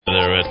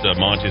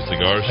Monty's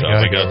Cigar Shop.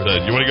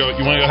 You want to go?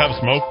 You want to go have a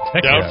smoke?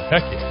 Heck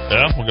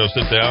yeah. Yeah, we'll go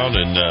sit down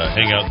and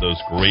hang out in those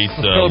great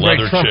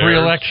celebrate leather Trump chairs.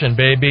 re-election,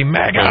 baby.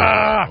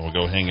 MAGA! We'll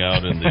go hang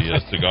out in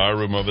the cigar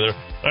room over there.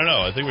 I don't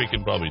know. I think we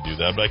can probably do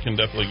that, but I can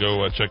definitely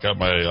go check out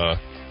my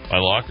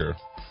locker.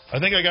 I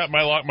think I got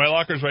my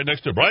locker's right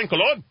next to Brian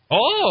Colon.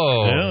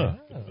 Oh,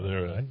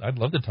 yeah. I'd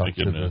love to talk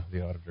to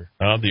the auditor.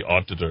 The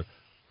auditor.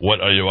 What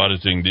are you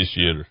auditing this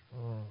year?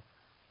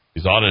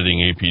 He's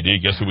auditing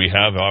APD. Guess who we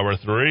have? Hour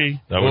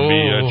 3. That would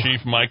be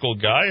Chief Michael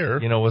Geyer.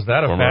 You know, was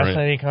that a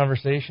fascinating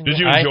conversation? Did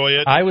you enjoy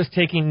it? I was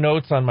taking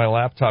notes on my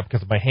laptop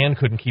because my hand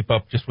couldn't keep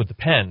up just with the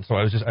pen, so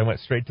I went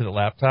straight to the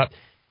laptop.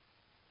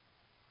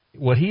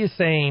 What he is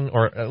saying,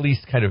 or at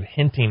least kind of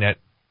hinting at,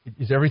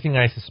 is everything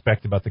I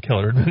suspect about the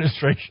Keller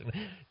administration.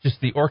 Just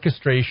the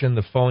orchestration,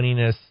 the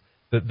phoniness,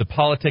 the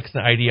politics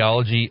and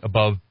ideology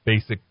above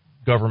basic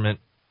government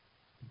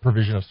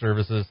provision of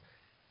services.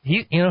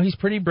 He's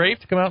pretty brave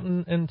to come out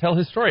and tell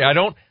his story. I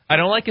don't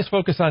like his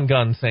focus on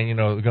guns, saying,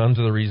 guns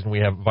are the reason we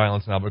have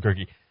violence in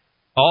Albuquerque.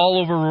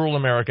 All over rural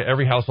America,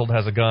 every household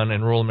has a gun,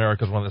 and rural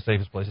America is one of the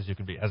safest places you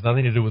can be. It has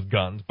nothing to do with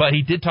guns. But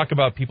he did talk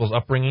about people's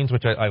upbringings,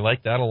 which I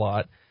like that a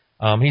lot.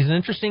 He's an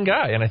interesting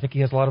guy, and I think he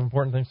has a lot of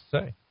important things to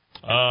say.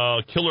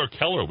 Killer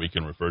Keller, we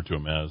can refer to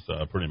him as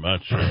pretty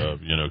much,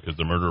 because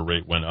the murder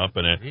rate went up,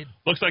 and it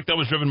looks like that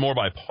was driven more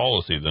by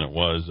policy than it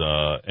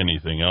was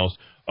anything else.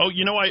 Oh,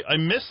 I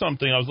missed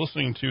something. I was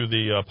listening to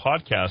the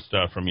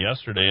podcast from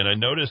yesterday, and I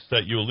noticed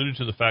that you alluded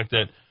to the fact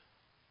that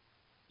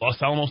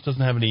Los Alamos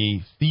doesn't have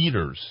any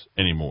theaters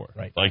anymore.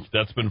 Right. Like,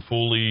 that's been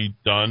fully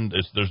done.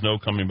 There's no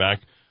coming back.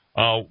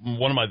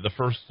 One of the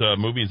first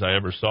movies I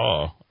ever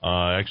saw,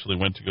 I actually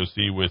went to go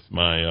see with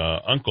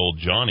my uncle,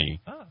 Johnny.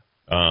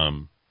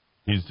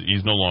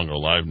 He's no longer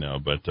alive now,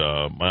 but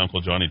my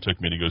Uncle Johnny took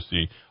me to go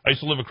see. I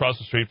used to live across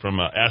the street from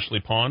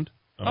Ashley Pond.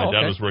 My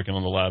dad was working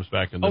on the labs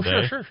back in the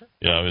day. Sure.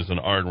 Yeah, I was an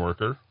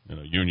ironworker,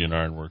 union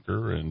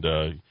ironworker, and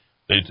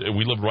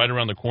we lived right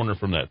around the corner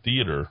from that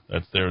theater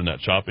that's there in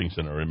that shopping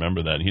center. I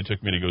remember that. And he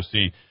took me to go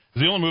see. It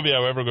was the only movie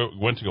I ever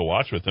went to go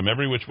watch with him,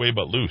 Every Which Way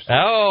But Loose.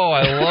 Oh,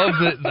 I love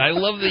it. I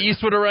love the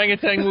Eastwood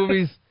orangutan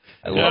movies.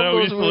 I love those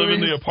we used to movies. live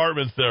in the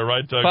apartments there,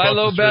 right across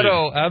Philo the street.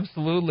 Beto,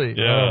 absolutely.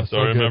 Yeah, so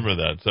I remember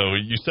good. that. So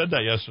you said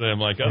that yesterday. I'm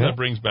like, that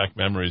brings back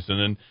memories. And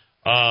then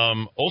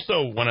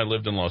also when I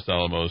lived in Los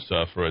Alamos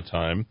for a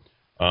time,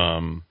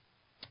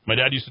 my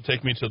dad used to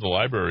take me to the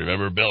library.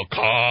 Remember Bill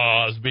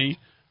Cosby?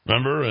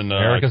 Remember? And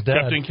America's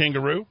Dad. Captain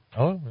Kangaroo?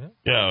 Oh, yeah.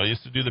 Yeah, I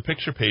used to do the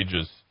picture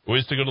pages. We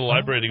used to go to the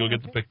library to go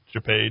get the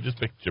picture pages.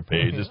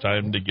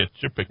 Time to get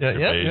your picture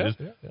pages.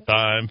 Yeah.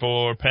 Time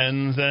for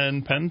pens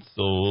and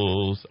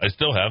pencils. I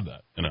still have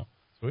that,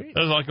 Sweet. It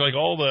was like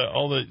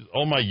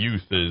all my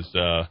youth is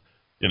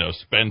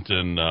spent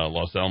in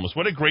Los Alamos.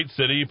 What a great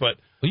city, but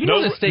you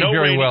know the state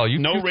very well.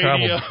 You've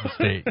traveled the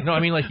state.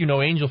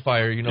 Angel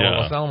Fire,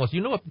 Los Alamos.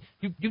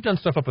 You've done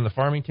stuff up in the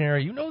farming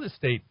area. You know the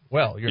state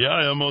well.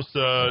 I almost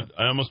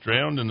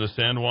drowned in the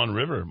San Juan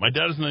River. My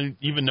dad doesn't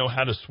even know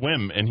how to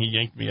swim, and he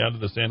yanked me out of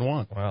the San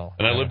Juan. Wow.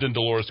 And I lived in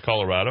Dolores,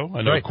 Colorado.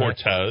 I know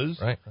Cortez.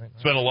 Right.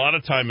 Spent a lot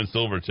of time in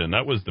Silverton.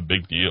 That was the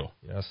big deal.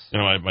 Yes.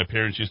 My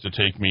parents used to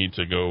take me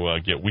to go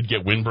we'd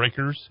get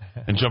windbreakers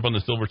and jump on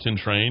the Silverton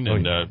train,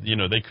 and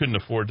they couldn't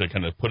afford to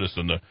kind of put us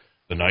in the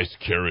nice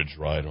carriage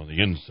ride on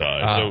the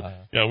inside.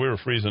 So, we were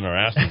freezing our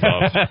asses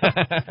off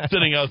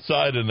sitting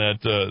outside in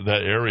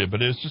that area.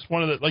 But it's just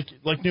one of the,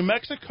 like New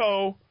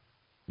Mexico.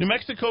 New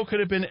Mexico could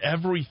have been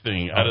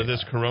everything out of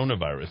this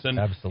coronavirus. And,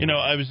 absolutely.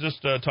 I was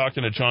just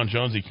talking to John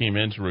Jones. He came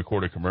in to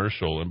record a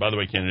commercial. And, by the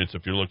way, candidates,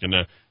 if you're looking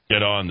to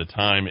get on, the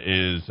time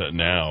is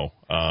now.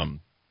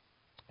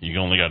 You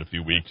only got a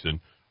few weeks, and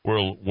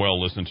we're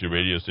well listened to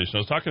radio station. I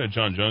was talking to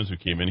John Jones, who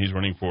came in. He's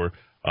running for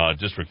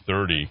District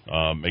 30.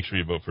 Make sure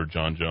you vote for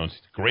John Jones.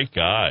 He's a great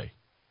guy.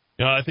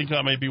 I think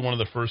that might be one of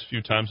the first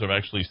few times I've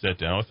actually sat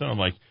down with him. I'm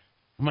like,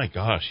 oh my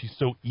gosh, he's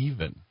so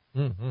even.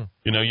 Mm-hmm.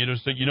 You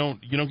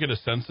don't get a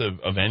sense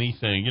of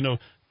anything.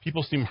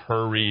 People seem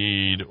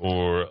hurried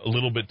or a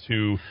little bit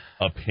too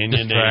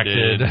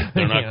opinionated. Distracted.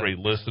 They're not great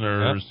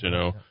listeners.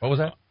 What was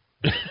that?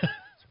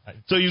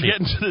 So you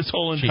get into this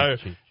whole entire.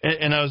 Cheap.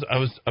 And I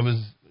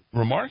was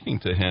remarking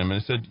to him,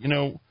 and I said,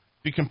 if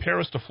you compare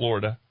us to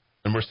Florida.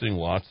 And we're seeing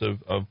lots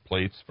of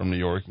plates from New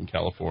York and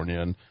California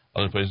and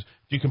other places.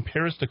 If you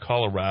compare us to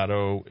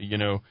Colorado,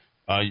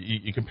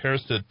 you compare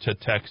us to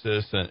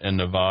Texas and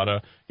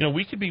Nevada,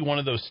 we could be one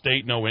of those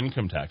state no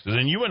income taxes.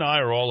 And you and I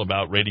are all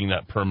about raiding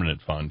that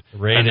permanent fund.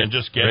 And then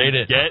just get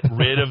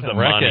rid of the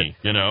money.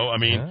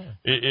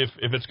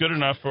 If it's good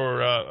enough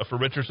for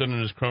Richardson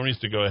and his cronies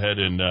to go ahead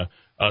and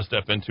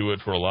step into it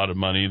for a lot of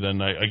money, then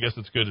I guess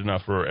it's good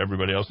enough for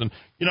everybody else. And,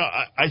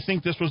 I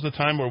think this was the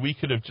time where we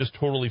could have just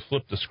totally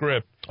flipped the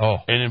script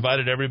and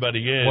invited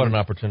everybody in. What an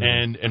opportunity.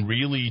 And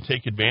really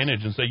take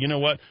advantage and say, you know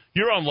what,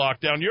 you're on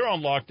lockdown, you're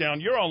on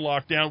lockdown, you're on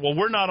lockdown. Well,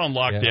 we're not on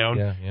lockdown.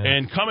 Yeah.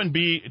 And come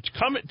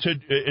to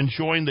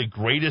enjoy the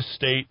greatest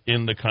state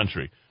in the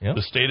country,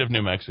 the state of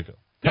New Mexico.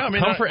 Come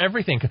for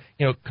everything.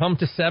 Come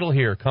to settle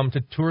here. Come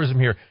to tourism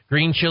here.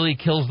 Green chili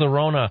kills the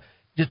Rona.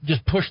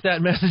 just push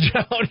that message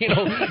out.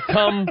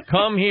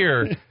 Come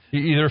here,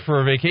 either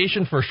for a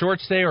vacation, for a short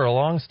stay, or a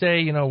long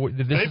stay.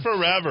 Stay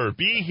forever.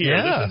 Be here.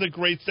 Yeah. This is a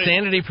great state.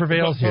 Sanity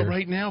prevails here. But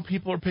right now,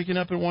 people are picking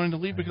up and wanting to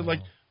leave because,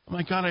 oh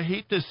my God, I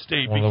hate this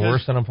state. One of the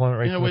worst unemployment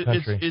rates in the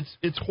country.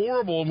 It's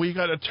horrible, and we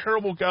got a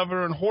terrible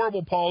governor and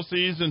horrible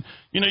policies, and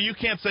you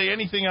can't say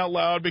anything out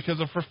loud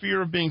for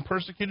fear of being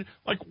persecuted.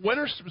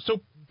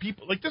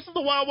 People this is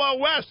the Wild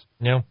Wild West.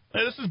 Yeah,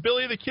 this is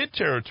Billy the Kid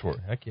territory.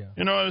 Heck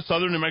yeah.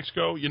 Southern New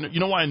Mexico. You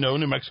know why I know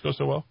New Mexico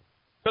so well?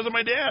 Because of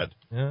my dad.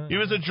 Yeah. He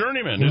was a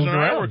journeyman. He was an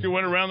ironworker who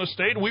went around the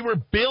state. We were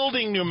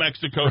building New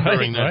Mexico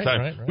during that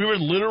time. Right. We would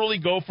literally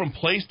go from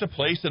place to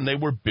place, and they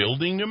were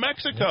building New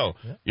Mexico.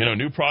 Yeah.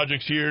 New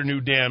projects here,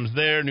 new dams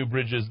there, new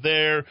bridges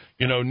there,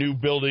 new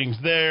buildings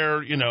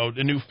there,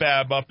 the new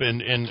fab up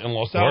in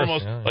Los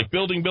Alamos.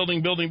 Building.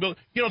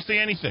 You don't see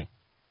anything.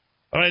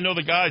 I know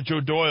the guy, Joe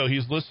Doyle,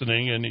 he's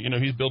listening, and,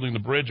 he's building the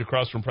bridge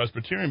across from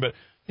Presbyterian, but,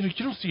 you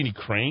don't see any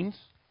cranes.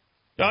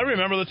 I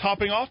remember the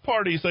topping off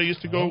parties I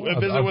used to go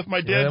visit with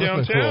my dad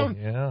downtown.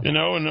 Cool. Yeah.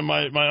 And then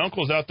my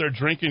uncle's out there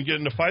drinking,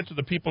 getting into fights with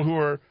the people who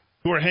are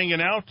hanging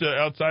out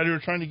outside who are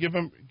trying to give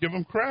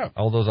him crap.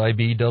 All those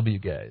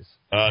IBEW guys.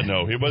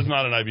 No, he was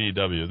not an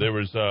IBEW. There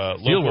was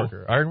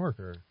Steelworker,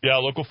 Ironworker. Yeah,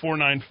 local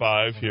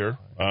 495 here.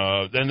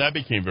 Then that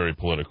became very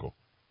political.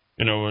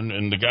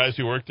 And the guys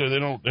who work there, they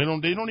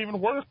don't even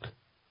work.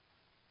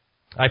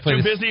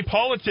 Too busy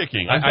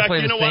politicking. In fact,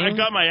 you know what? I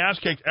got my ass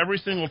kicked every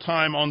single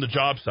time on the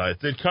job site.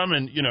 They'd come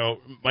and,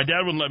 my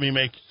dad wouldn't let me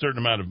make a certain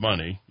amount of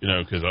money,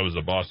 because I was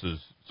a boss's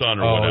son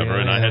or whatever,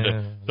 and I had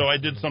to. So I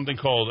did something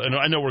called, and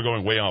I know we're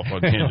going way off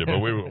on tangent, but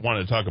we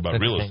wanted to talk about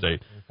real estate.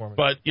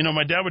 But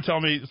my dad would tell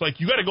me, it's like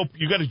you got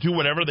to do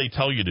whatever they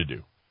tell you to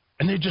do.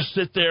 And they just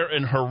sit there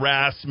and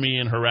harass me,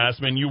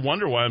 and you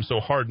wonder why I'm so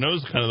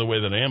hard-nosed, kind of the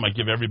way that I am. I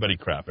give everybody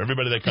crap.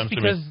 Everybody that comes to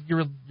me. Because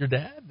you're your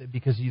dad?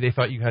 Because they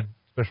thought you had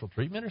special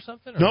treatment or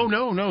something? Or?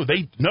 No.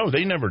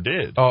 They never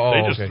did.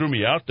 They just threw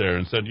me out there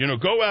and said,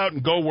 go out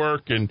and go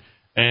work and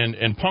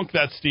punk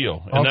that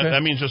steel. And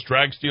that means just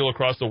drag steel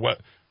across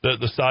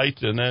the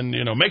site, and then,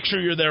 make sure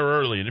you're there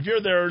early. And if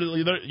you're there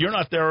early, you're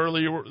not there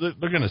early,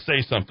 they're going to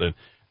say something.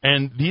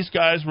 And these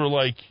guys were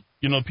like,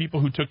 people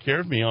who took care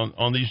of me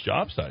on these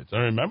job sites. I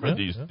remember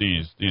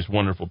these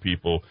wonderful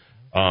people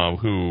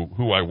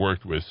who I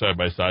worked with side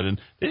by side, and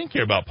they didn't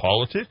care about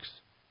politics.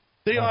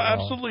 They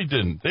absolutely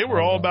didn't. They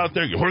were all about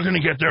we're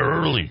going to get there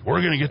early.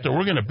 We're going to get there.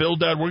 We're going to build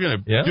that. We're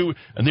going to do it.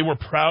 And they were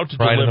proud to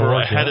deliver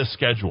ahead of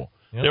schedule.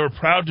 Yep. They were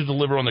proud to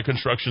deliver on the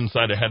construction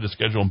side ahead of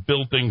schedule and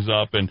build things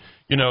up. And,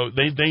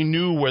 they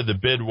knew where the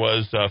bid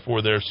was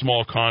for their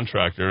small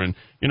contractor. And,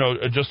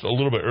 just a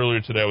little bit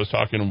earlier today, I was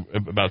talking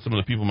about some of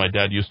the people my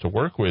dad used to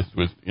work with,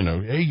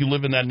 hey, you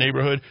live in that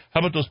neighborhood. How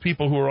about those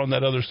people who are on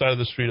that other side of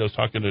the street? I was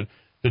talking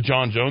to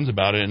John Jones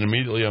about it, and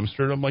immediately I'm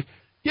stirred. I'm like,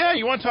 yeah,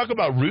 you want to talk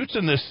about roots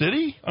in this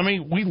city? I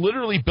mean, we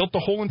literally built the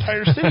whole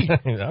entire city.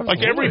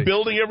 Every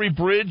building, every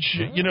bridge,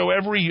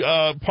 every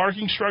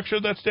parking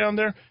structure that's down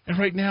there. And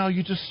right now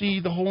you just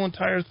see the whole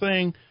entire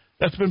thing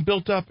that's been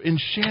built up in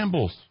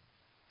shambles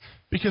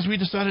because we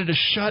decided to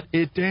shut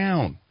it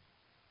down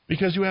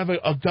because you have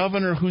a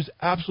governor who's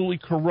absolutely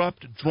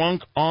corrupt,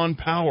 drunk on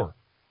power.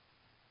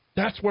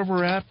 That's where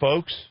we're at,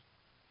 folks.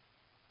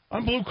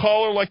 I'm blue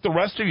collar like the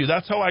rest of you.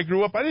 That's how I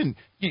grew up. I didn't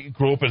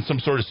grow up in some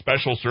sort of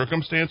special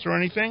circumstance or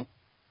anything.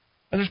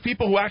 And there's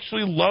people who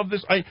actually love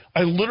this. I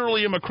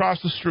literally am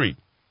across the street.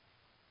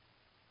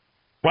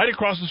 Right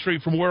across the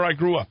street from where I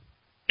grew up.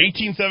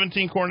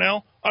 1817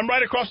 Cornell. I'm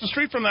right across the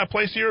street from that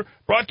place here,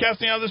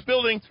 broadcasting out of this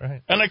building.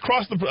 Right. And I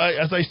cross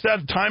as I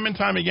said, time and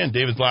time again.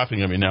 David's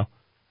laughing at me now.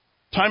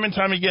 Time and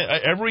time again,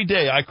 every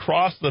day I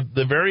cross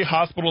the very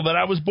hospital that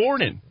I was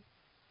born in.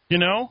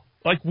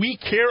 We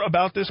care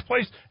about this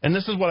place. And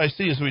this is what I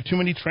see is we have too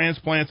many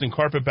transplants and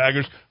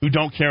carpetbaggers who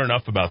don't care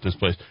enough about this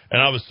place.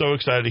 And I was so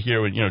excited to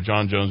hear when,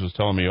 John Jones was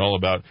telling me all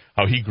about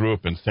how he grew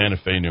up in Santa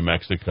Fe, New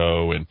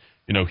Mexico. And,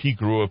 he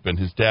grew up and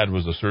his dad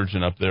was a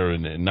surgeon up there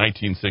in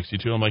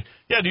 1962. I'm like,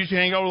 yeah, did you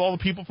hang out with all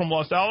the people from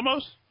Los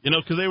Alamos?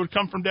 Because they would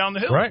come from down the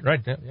hill. Right.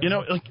 Yeah.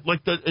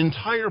 The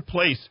entire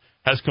place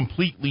has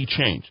completely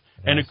changed.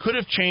 And it could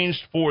have changed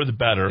for the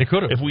better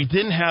if we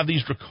didn't have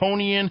these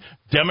draconian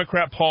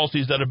Democrat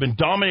policies that have been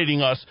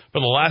dominating us for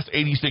the last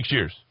 86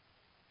 years.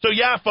 So,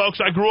 yeah, folks,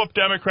 I grew up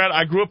Democrat.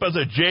 I grew up as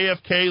a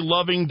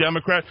JFK-loving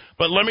Democrat.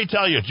 But let me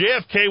tell you,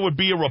 JFK would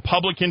be a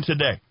Republican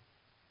today.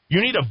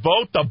 You need to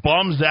vote the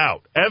bums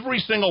out. Every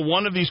single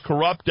one of these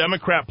corrupt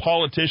Democrat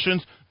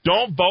politicians,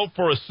 don't vote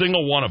for a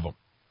single one of them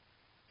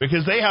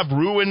because they have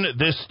ruined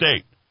this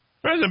state.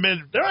 There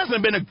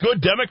hasn't been a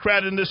good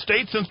Democrat in this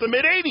state since the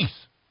mid-'80s.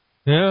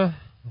 Yeah.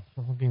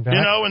 Looking back.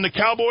 And the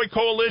Cowboy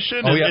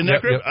Coalition.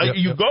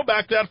 You go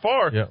back that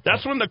far. Yep.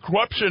 That's when the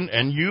corruption,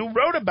 and you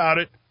wrote about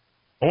it.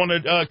 I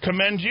want to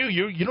commend you.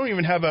 You don't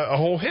even have a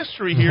whole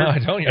history here. No, I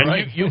don't. You're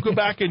right. You go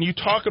back and you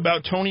talk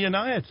about Tony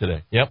Anaya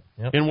today. Yep.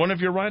 In one of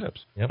your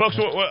write-ups. Yep. Folks,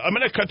 I'm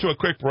going to cut to a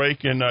quick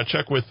break and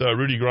check with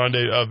Rudy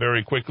Grande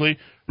very quickly.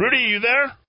 Rudy, are you there?